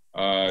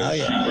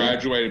 She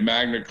graduated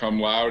magna cum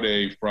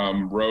laude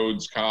from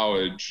Rhodes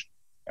College.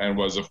 and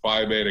was a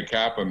Phi Beta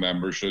Kappa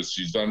member. So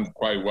she's done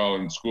quite well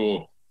in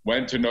school.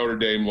 Went to Notre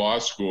Dame Law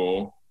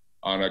School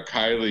on a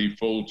Kylie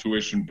full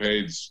tuition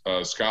paid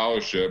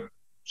scholarship.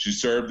 She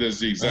served as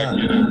the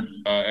executive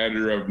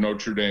editor of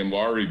Notre Dame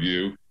Law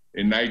Review.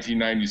 In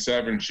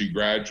 1997, she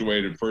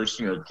graduated first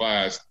in her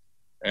class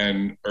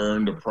and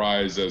earned a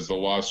prize as the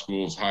law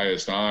school's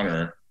highest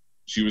honor.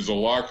 She was a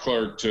law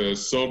clerk to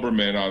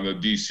Silberman on the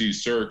DC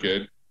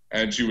circuit,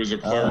 and she was a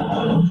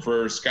clerk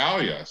for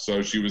Scalia.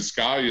 So she was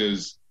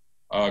Scalia's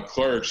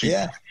clerk. She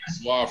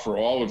practiced law for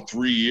all of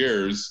 3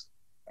 years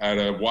at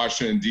a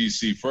Washington,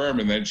 DC firm,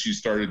 and then she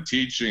started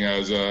teaching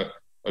as a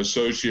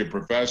associate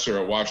professor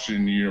at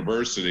Washington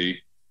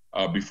University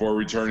before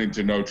returning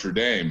to Notre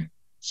Dame.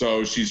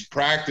 So she's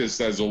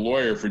practiced as a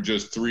lawyer for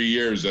just 3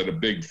 years at a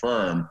big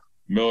firm,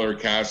 Miller,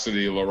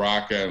 Cassidy,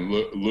 LaRocca, and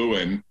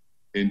Lewin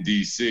in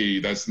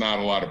DC. That's not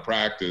a lot of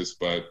practice,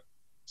 but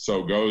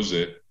so goes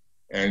it.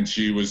 And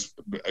she's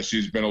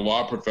been a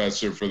law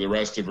professor for the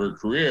rest of her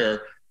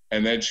career.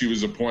 And then she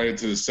was appointed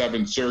to the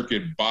Seventh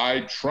Circuit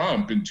by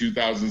Trump in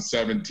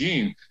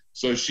 2017.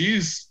 So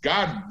she's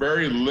got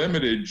very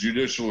limited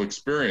judicial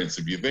experience,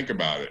 if you think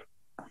about it.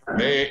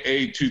 May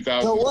 8,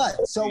 2000.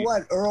 So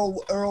what?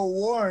 Earl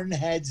Warren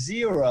had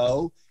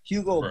 0.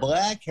 Hugo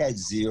Black had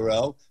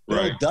 0.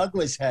 Bill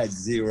Douglas had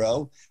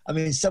 0. I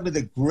mean, some of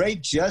the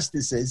great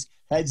justices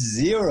had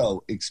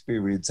 0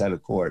 experience out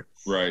of court.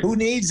 Right. Who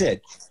needs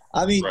it?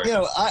 I mean, you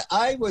know,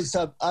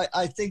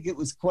 I think it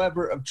was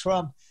clever of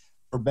Trump,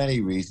 for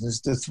many reasons,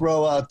 to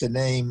throw out the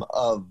name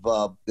of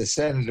the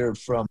senator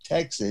from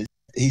Texas.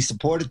 He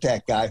supported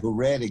that guy who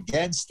ran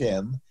against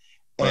him,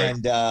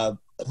 and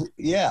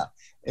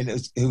and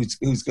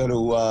who's going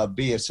to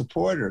be a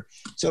supporter.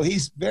 So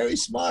he's very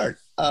smart.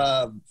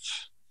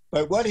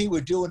 But what he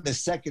would do in the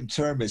second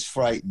term is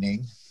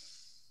frightening.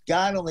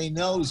 God only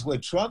knows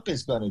what Trump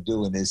is going to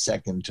do in his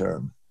second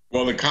term.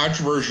 Well, the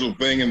controversial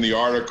thing in the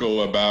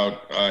article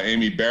about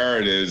Amy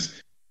Barrett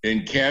is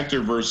in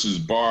Cantor versus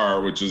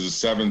Barr, which is a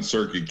Seventh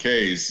Circuit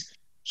case,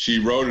 she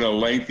wrote in a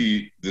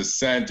lengthy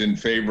dissent in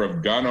favor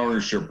of gun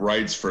ownership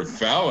rights for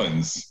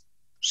felons.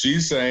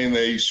 She's saying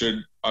they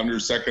should, under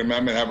Second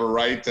Amendment, have a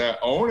right to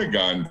own a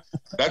gun.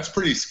 That's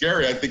pretty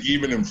scary. I think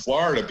even in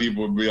Florida,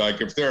 people would be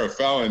like, if they're a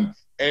felon,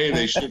 A,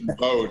 they shouldn't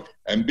vote,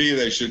 and B,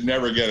 they should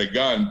never get a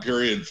gun,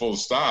 period, full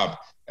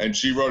stop. And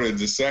she wrote a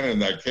dissent in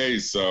that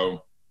case,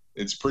 so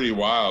it's pretty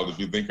wild if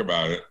you think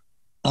about it.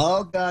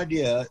 Oh, God,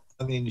 yeah.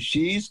 I mean,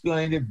 she's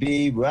going to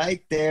be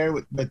right there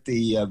with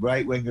the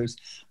right-wingers.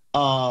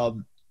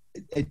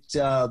 It's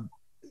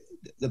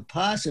the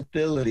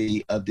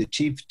possibility of the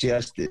Chief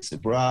Justice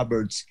of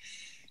Roberts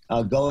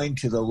going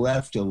to the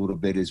left a little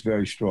bit is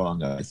very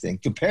strong, I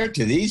think, compared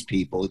to these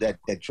people that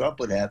Trump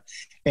would have.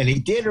 And he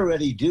did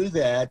already do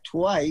that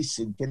twice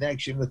in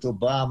connection with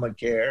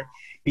Obamacare.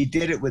 He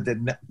did it with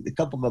a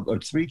couple of or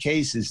 3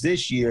 cases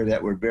this year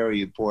that were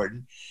very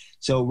important.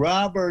 So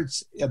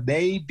Roberts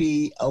may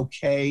be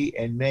okay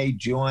and may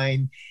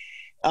join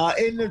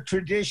in the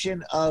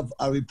tradition of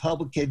a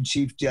Republican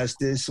Chief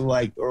Justice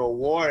like Earl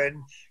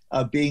Warren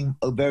being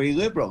very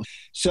liberal.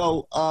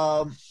 So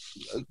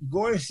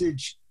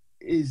Gorsuch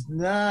is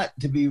not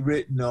to be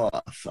written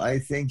off. I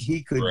think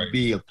he could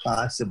be a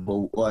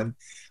possible one.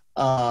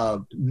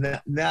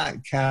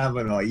 Not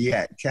Kavanaugh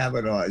yet.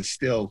 Kavanaugh is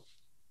still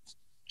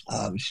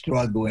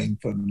struggling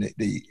from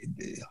the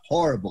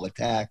horrible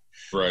attack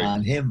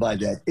on him by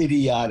that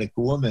idiotic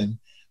woman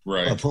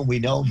of whom we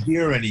don't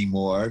hear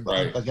anymore.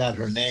 I forgot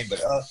her name,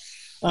 but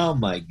oh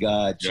my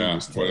God, she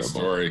was terrible. What a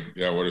story.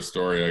 Yeah, what a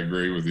story. I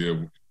agree with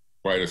you.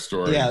 Quite a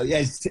story. Yeah,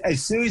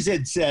 as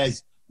Susan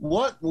says,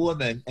 what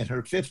woman in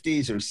her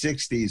 50s or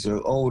 60s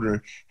or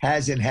older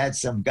hasn't had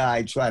some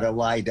guy try to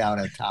lie down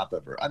on top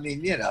of her? I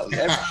mean, you know,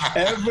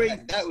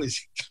 that was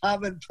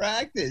common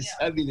practice.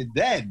 Yeah. I mean,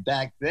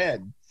 back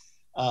then,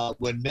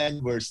 when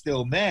men were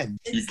still men.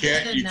 You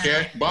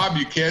can't, Bob,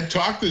 you can't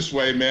talk this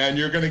way, man.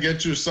 You're going to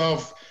get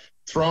yourself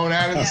thrown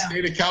out of the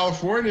state of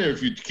California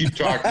if you keep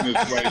talking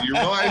this way. You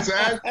realize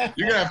that?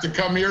 You're going to have to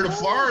come here to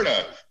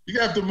Florida. You're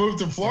going to have to move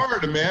to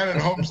Florida, man,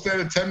 and homestead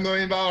a $10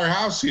 million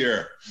house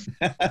here.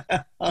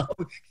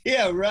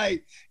 Yeah,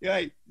 right.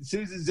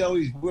 Susan's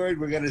always worried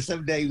we're going to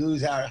someday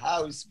lose our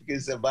house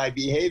because of my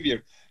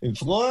behavior. In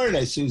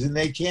Florida, Susan,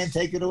 they can't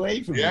take it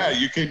away from you. Yeah,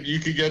 you could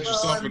get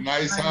yourself a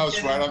nice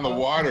house right on the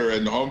water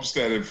and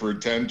homestead it for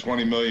 10,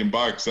 20 million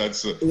bucks.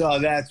 No,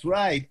 that's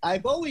right.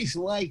 I've always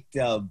liked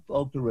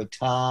Boca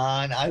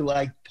Raton. I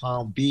like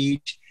Palm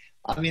Beach.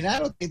 I mean, I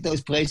don't think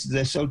those places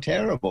are so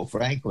terrible,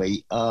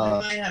 frankly. We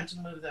might have to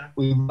move there.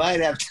 We might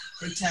have to.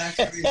 For tax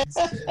reasons.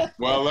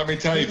 Well, let me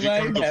tell you, if you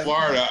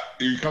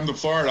come to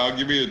Florida, I'll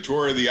give you a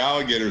tour of the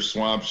alligator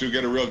swamps. You'll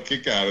get a real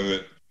kick out of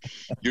it.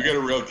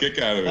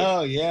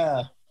 Oh,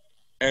 yeah.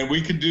 And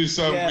we could do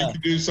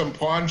some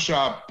pawn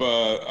shop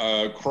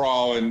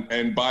crawl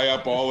and buy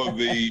up all of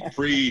the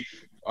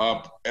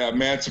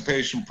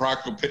Emancipation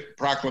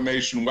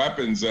Proclamation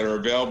weapons that are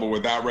available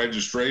without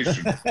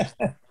registration.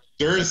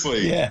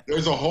 Seriously, Yeah.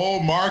 There's a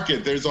whole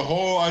market. There's a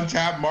whole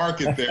untapped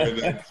market there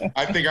that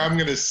I think I'm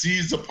going to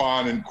seize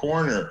upon and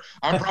corner.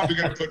 I'm probably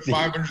going to put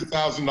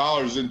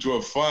 $500,000 into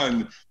a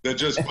fund that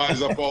just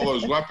buys up all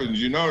those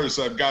weapons. You notice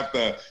I've got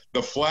the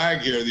flag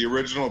here, the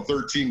original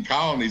 13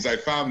 colonies. I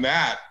found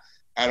that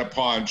at a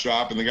pawn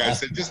shop, and the guy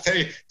said, just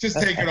take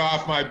it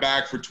off my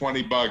back for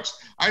 $20.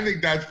 I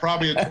think that's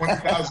probably a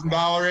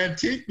 $20,000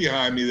 antique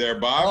behind me there,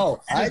 Bob.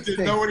 Oh, I just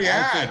didn't know what he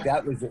had.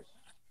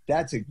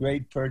 That's a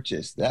great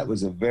purchase. That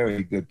was a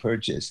very good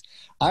purchase.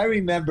 I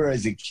remember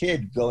as a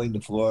kid going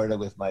to Florida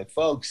with my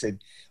folks and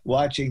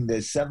watching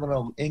the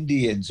Seminole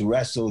Indians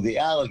wrestle the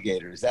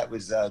alligators. That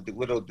was the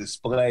little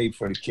display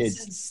for the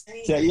kids.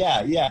 So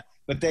yeah.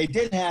 But they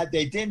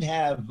didn't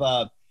have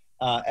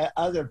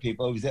other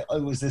people. It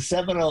was the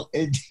Seminole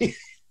Indians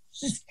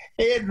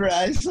hand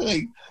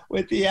wrestling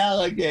with the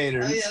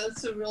alligators. Oh yeah,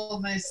 that's a real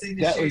nice thing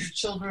to show your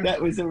children.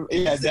 That was the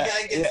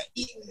guy gets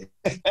eaten.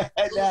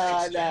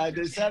 No,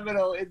 the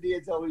Seminole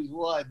Indians always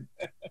won.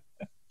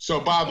 So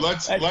Bob,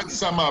 let's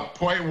sum up.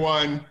 Point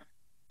one,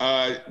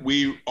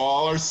 we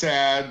all are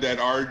sad that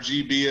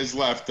RGB has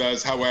left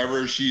us.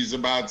 However, she's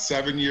about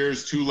 7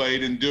 years too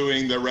late in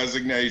doing the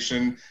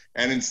resignation,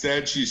 and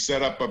instead she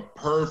set up a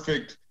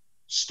perfect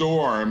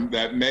storm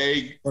that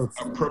may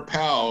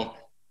propel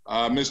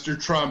Mr.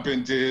 Trump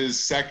into his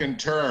second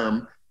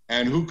term.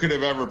 And who could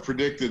have ever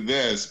predicted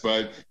this?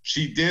 But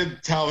she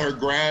did tell her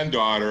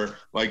granddaughter,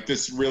 like,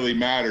 this really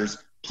matters.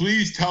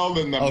 Please tell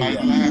them that my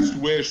last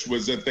wish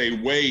was that they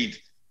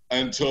wait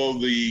until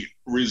the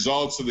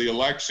results of the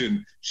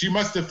election. She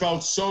must have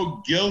felt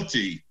so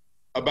guilty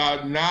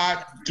about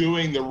not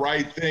doing the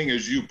right thing,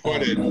 as you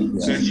put it,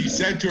 that she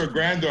said to her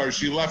granddaughter,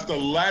 she left a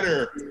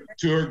letter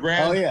to her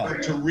granddaughter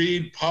to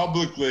read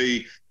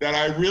publicly that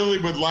I really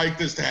would like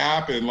this to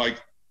happen. Like,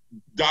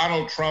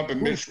 Donald Trump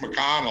and Mitch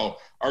McConnell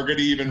are going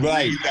to even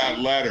read that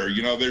letter.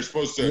 You know, they're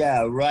supposed to.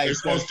 Yeah, right. They're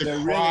supposed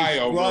to cry really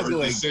over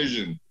her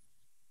decision.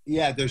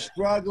 Yeah, they're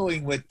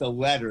struggling with the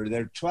letter.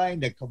 They're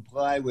trying to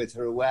comply with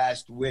her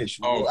last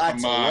wish. Oh,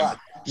 come on!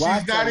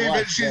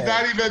 She's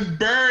not even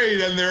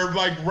buried, and they're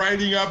like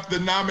writing up the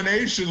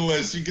nomination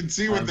list. You can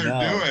see what they're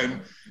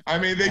doing. I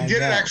mean, they did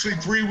it actually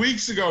 3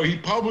 weeks ago. He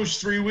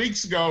published 3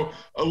 weeks ago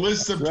a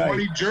list of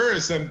 20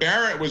 jurists, and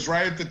Barrett was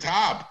right at the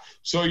top.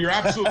 So you're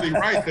absolutely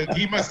right that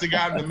he must have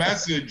gotten the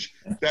message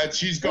that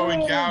she's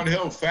going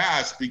downhill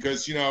fast,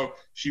 because, you know,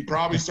 she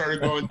probably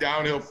started going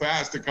downhill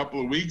fast a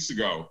couple of weeks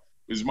ago,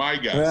 is my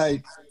guess.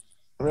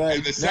 Right.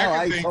 And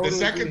the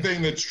second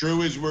thing that's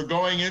true is we're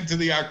going into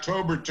the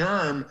October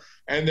term,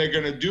 and they're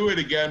going to do it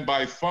again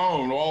by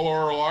phone. All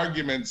oral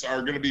arguments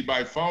are going to be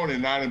by phone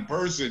and not in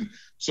person.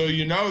 So,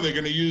 you know, they're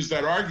going to use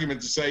that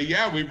argument to say,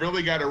 yeah, we've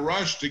really got to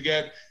rush to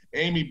get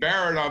Amy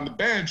Barrett on the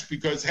bench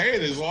because, hey,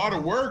 there's a lot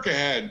of work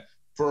ahead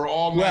for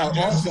all nine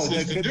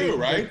justices to do,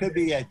 right?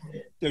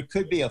 There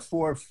could be a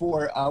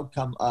 4-4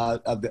 outcome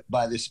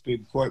by the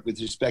Supreme Court with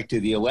respect to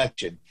the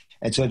election.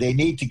 And so they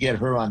need to get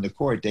her on the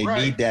court. They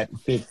need that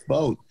fifth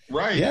vote.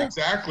 Right,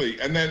 exactly.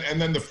 And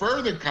then the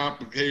further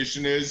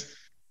complication is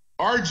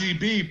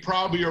RGB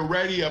probably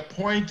already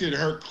appointed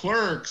her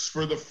clerks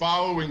for the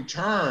following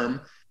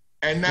term.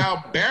 And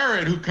now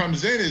Barrett, who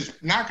comes in, is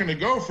not going to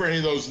go for any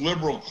of those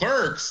liberal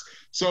clerks.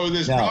 So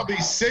there's probably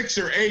 6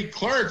 or 8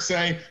 clerks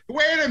saying,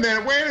 wait a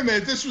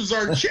minute, this was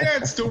our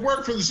chance to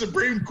work for the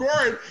Supreme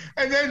Court.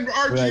 And then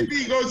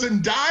RGB goes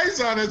and dies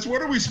on us.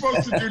 What are we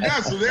supposed to do now?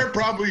 So they're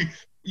probably,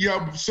 you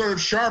know, sort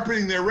of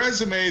sharpening their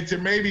resume to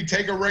maybe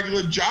take a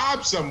regular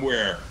job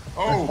somewhere.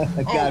 Woe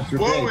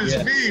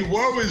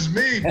is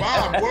me,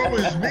 Bob, woe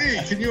is me.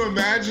 Can you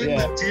imagine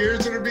the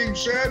tears that are being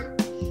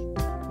shed?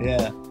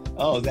 Yeah.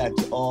 Oh,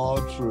 that's all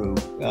true.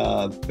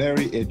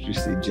 Very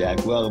interesting,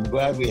 Jack. Well, I'm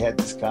glad we had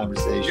this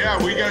conversation.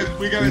 Yeah, we got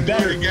to do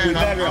it again.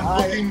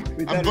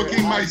 I'm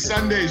booking my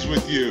Sundays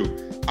with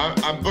you.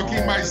 I'm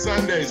booking my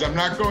Sundays. I'm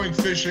not going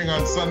fishing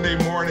on Sunday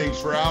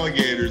mornings for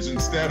alligators.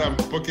 Instead, I'm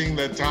booking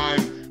the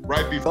time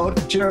right before. Go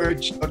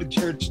to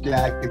church,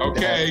 Jack.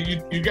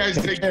 Okay, you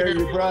guys take care of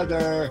your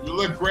brother. You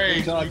look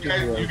great.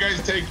 You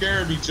guys take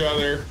care of each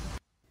other.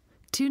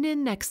 Tune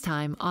in next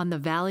time on the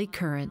Valley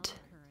Current.